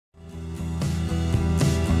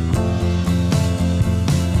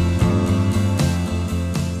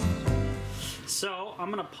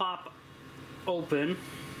pop open.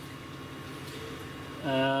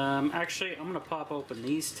 Actually, I'm gonna pop open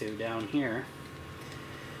these two down here.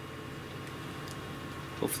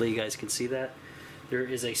 Hopefully you guys can see that. There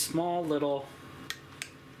is a small little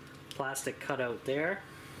plastic cutout there,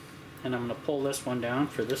 and I'm gonna pull this one down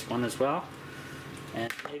for this one as well.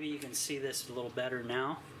 And maybe you can see this a little better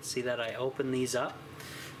now. See that I open these up.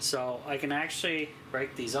 So I can actually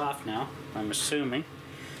break these off now, I'm assuming,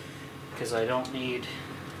 because I don't need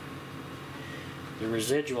the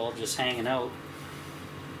residual just hanging out.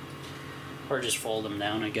 Or just fold them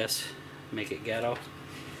down, I guess. Make it ghetto.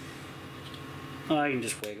 Oh, I can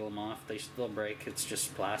just wiggle them off. They'll break. It's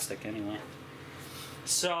just plastic anyway.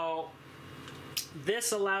 So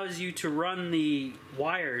this allows you to run the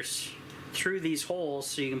wires through these holes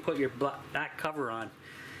so you can put your back cover on.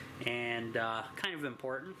 And kind of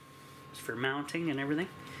important for mounting and everything.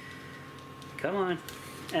 Come on.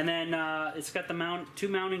 And then it's got the two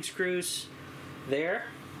mounting screws there.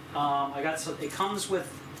 It comes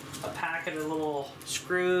with a packet of little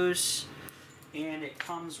screws, and it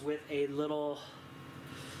comes with a little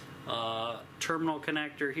terminal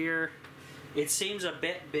connector here. It seems a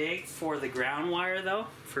bit big for the ground wire though,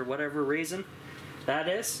 for whatever reason that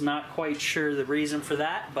is. Not quite sure the reason for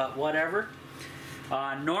that, but whatever.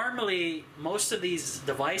 Normally most of these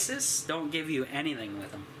devices don't give you anything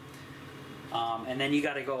with them, and then you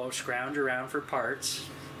got to go scrounge around for parts,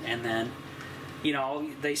 and then you know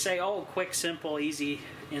they say, oh, quick, simple, easy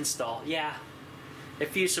install. Yeah,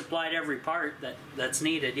 if you supplied every part that's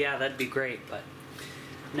needed, yeah, that'd be great, but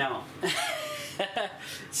no.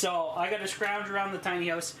 So I got to scrounge around the tiny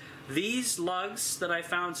house. These lugs that I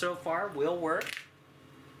found so far will work.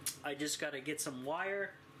 I just got to get some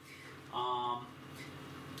wire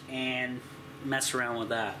and mess around with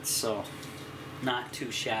that, so not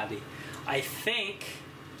too shabby. I think,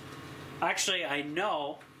 actually I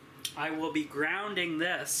know, I will be grounding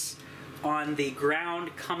this on the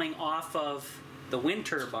ground coming off of the wind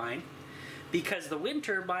turbine, because the wind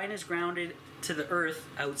turbine is grounded to the earth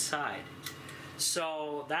outside.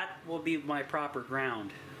 So that will be my proper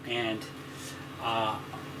ground, and I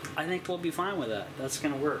think we'll be fine with that. That's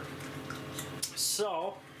gonna work.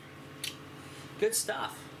 So good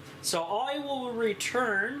stuff. So I will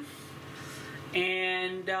return,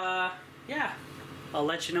 and yeah, I'll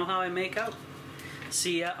let you know how I make out.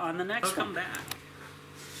 See ya on the next one. Come back.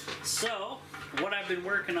 So what I've been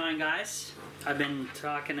working on, guys, I've been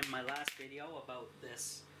talking in my last video about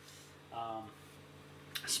this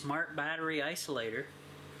smart battery isolator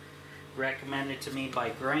recommended to me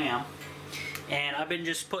by Graham, and I've been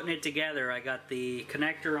just putting it together. I got the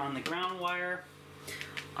connector on the ground wire.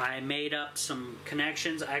 I made up some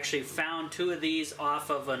connections. I actually found two of these off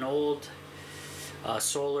of an old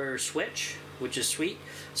solar switch, which is sweet.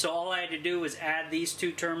 So all I had to do was add these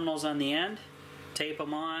two terminals on the end, tape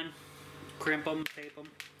them on, crimp them, tape them,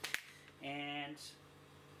 and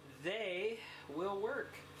they will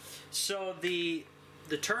work. So the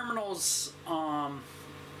terminals are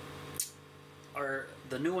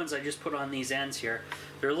the new ones I just put on these ends here.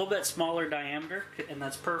 They're a little bit smaller diameter, and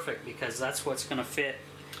that's perfect because that's what's going to fit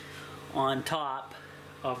on top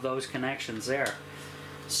of those connections there.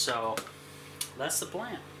 So that's the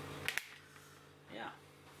plan. Yeah.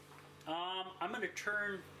 I'm going to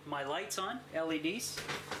turn my lights on, LEDs,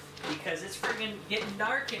 because it's friggin' getting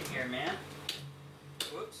dark in here, man.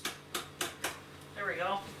 Whoops. There we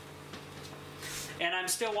go. And I'm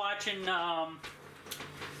still watching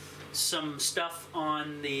some stuff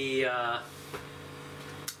on the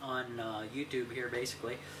YouTube here,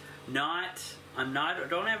 basically. I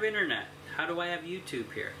don't have internet. How do I have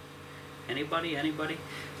YouTube here? Anybody?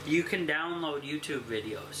 You can download YouTube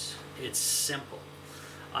videos. It's simple.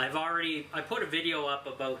 I put a video up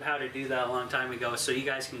about how to do that a long time ago, so you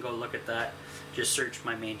guys can go look at that. Just search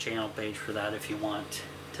my main channel page for that if you want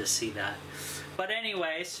to see that. But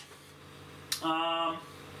anyways,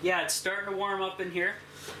 yeah, it's starting to warm up in here.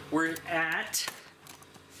 We're at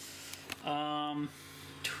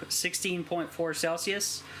 16.4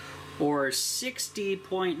 Celsius or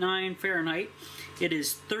 60.9 Fahrenheit. It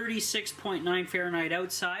is 36.9 Fahrenheit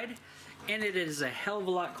outside, and it is a hell of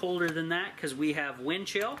a lot colder than that because we have wind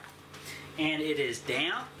chill, and it is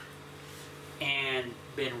damp and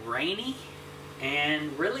been rainy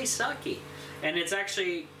and really sucky, and it's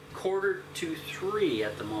actually 2:45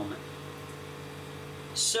 at the moment.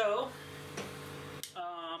 So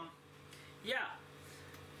yeah,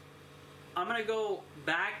 I'm gonna go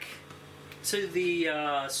back to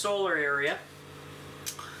the solar area.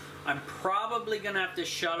 I'm probably gonna have to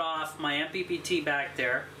shut off my MPPT back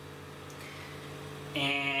there,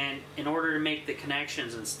 and in order to make the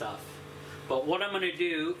connections and stuff. But what I'm going to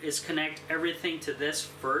do is connect everything to this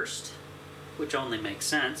first, which only makes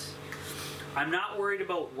sense. I'm not worried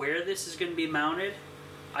about where this is going to be mounted.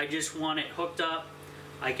 I just want it hooked up.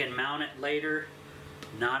 I can mount it later.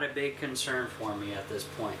 Not a big concern for me at this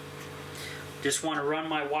point. Just want to run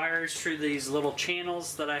my wires through these little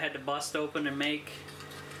channels that I had to bust open and make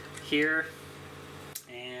here,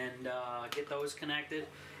 and get those connected.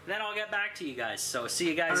 Then I'll get back to you guys. So see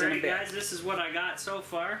you guys in a bit. Guys, this is what I got so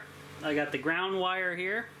far. I got the ground wire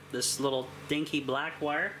here, this little dinky black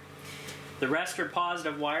wire. The rest are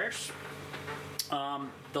positive wires.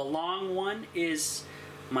 The long one is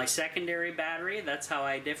my secondary battery. That's how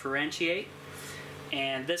I differentiate.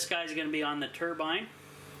 And this guy's going to be on the turbine,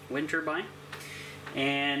 wind turbine.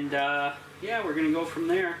 And yeah, we're going to go from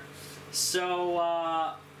there. So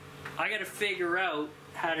I got to figure out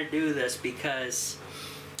how to do this, because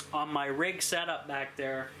on my rig setup back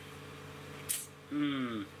there,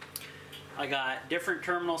 I got different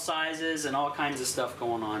terminal sizes and all kinds of stuff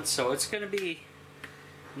going on. So it's going to be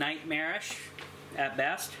nightmarish at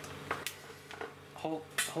best.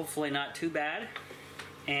 Hopefully not too bad.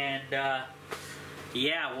 And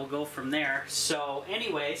yeah, we'll go from there. So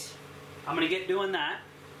anyways, I'm going to get doing that.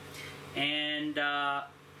 And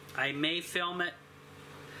I may film it,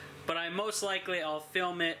 but I'll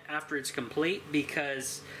film it after it's complete,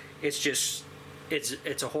 because it's just,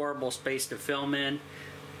 it's a horrible space to film in.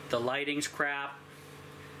 The lighting's crap.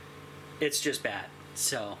 It's just bad.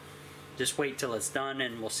 So just wait till it's done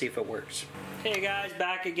and we'll see if it works. Hey guys,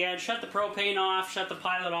 back again. Shut the propane off, shut the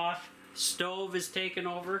pilot off. Stove is taken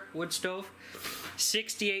over, wood stove.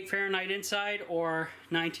 68 Fahrenheit inside, or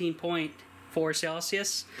 19.4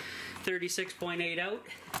 Celsius. 36.8 out.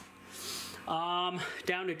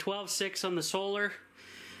 Down to 12.6 on the solar,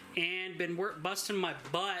 and been busting my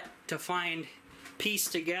butt to piece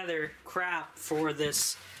together crap for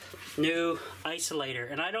this new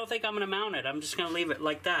isolator. And I don't think I'm going to mount it. I'm just going to leave it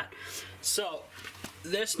like that. So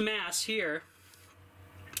this mass here,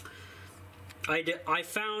 I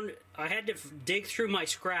found I had to dig through my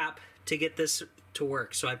scrap to get this to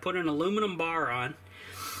work. So I put an aluminum bar on,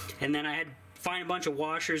 and then I had to find a bunch of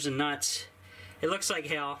washers and nuts. It looks like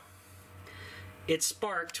hell. It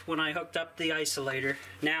sparked when I hooked up the isolator.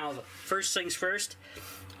 Now, first things first,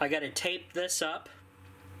 I got to tape this up.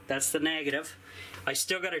 That's the negative. I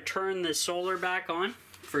still got to turn the solar back on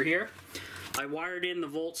for here. I wired in the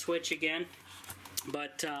volt switch again,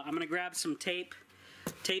 but I'm going to grab some tape,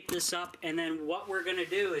 tape this up, and then what we're going to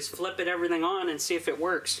do is flip everything on and see if it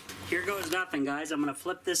works. Here goes nothing, guys. I'm going to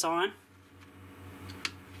flip this on.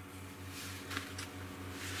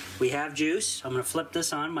 We have juice. I'm going to flip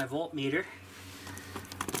this on, my voltmeter.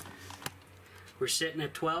 We're sitting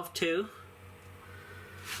at 12.2.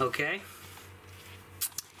 Okay.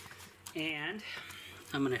 And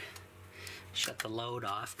I'm going to shut the load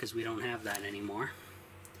off because we don't have that anymore.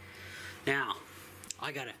 Now,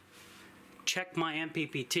 I got to check my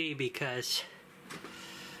MPPT because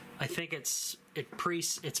I think it's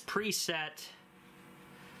preset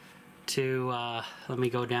to, let me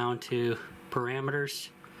go down to parameters.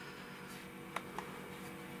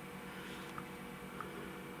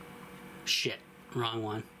 Shit, wrong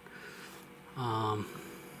one.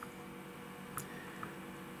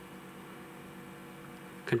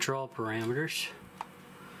 Control parameters.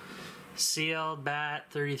 Sealed bat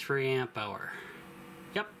 33 amp hour.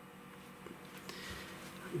 Yep.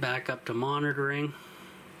 Back up to monitoring.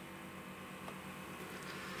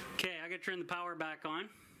 Okay, I gotta turn the power back on.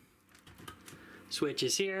 Switch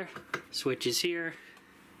is here. Switch is here.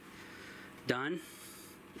 Done.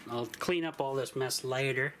 I'll clean up all this mess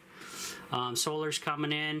later. Solar's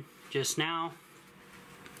coming in just now.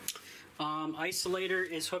 Isolator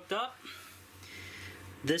is hooked up.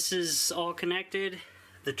 This is all connected.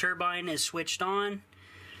 The turbine is switched on,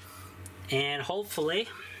 and hopefully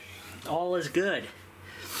all is good.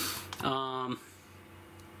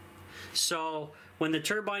 So when the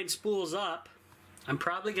turbine spools up, I'm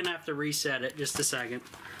probably gonna have to reset it. Just a second,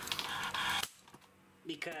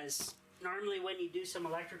 because normally when you do some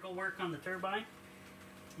electrical work on the turbine,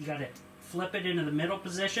 you gotta flip it into the middle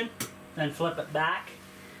position, then flip it back.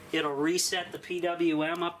 It'll reset the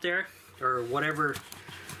PWM up there, or whatever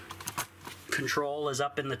control is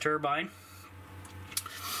up in the turbine.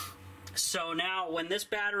 So now when this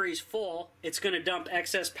battery's full, it's going to dump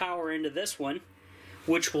excess power into this one,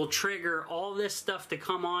 which will trigger all this stuff to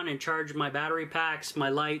come on and charge my battery packs, my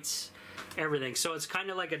lights, everything. So it's kind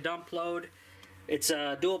of like a dump load. It's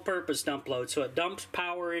a dual purpose dump load. So it dumps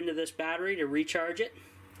power into this battery to recharge it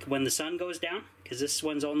when the sun goes down, because this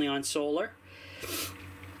one's only on solar.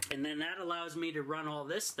 And then that allows me to run all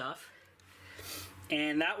this stuff.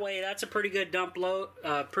 And that way, that's a pretty good dump load,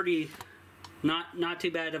 pretty not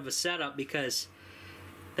too bad of a setup, because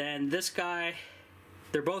then this guy,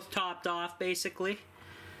 they're both topped off basically,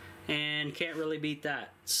 and can't really beat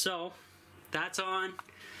that. So that's on.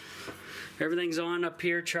 Everything's on up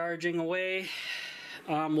here, charging away.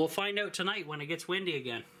 We'll find out tonight when it gets windy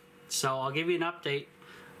again. So I'll give you an update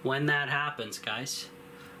when that happens, guys.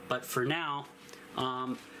 But for now,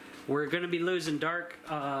 we're going to be losing dark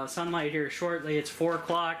sunlight here shortly. It's 4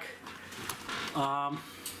 o'clock.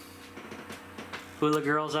 Hula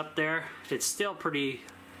Girl's up there. It's still pretty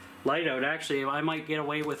light out. Actually, I might get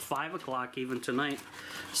away with 5 o'clock even tonight.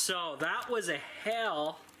 So that was a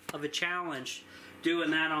hell of a challenge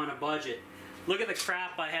doing that on a budget. Look at the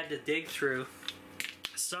crap I had to dig through.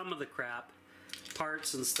 Some of the crap,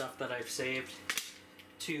 parts and stuff that I've saved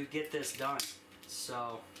to get this done.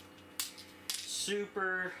 So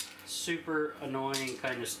super annoying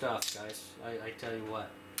kind of stuff, guys. I tell you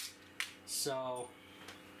what. So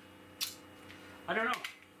I don't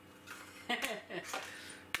know.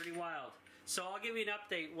 Pretty wild. So I'll give you an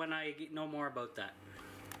update when I know more about that.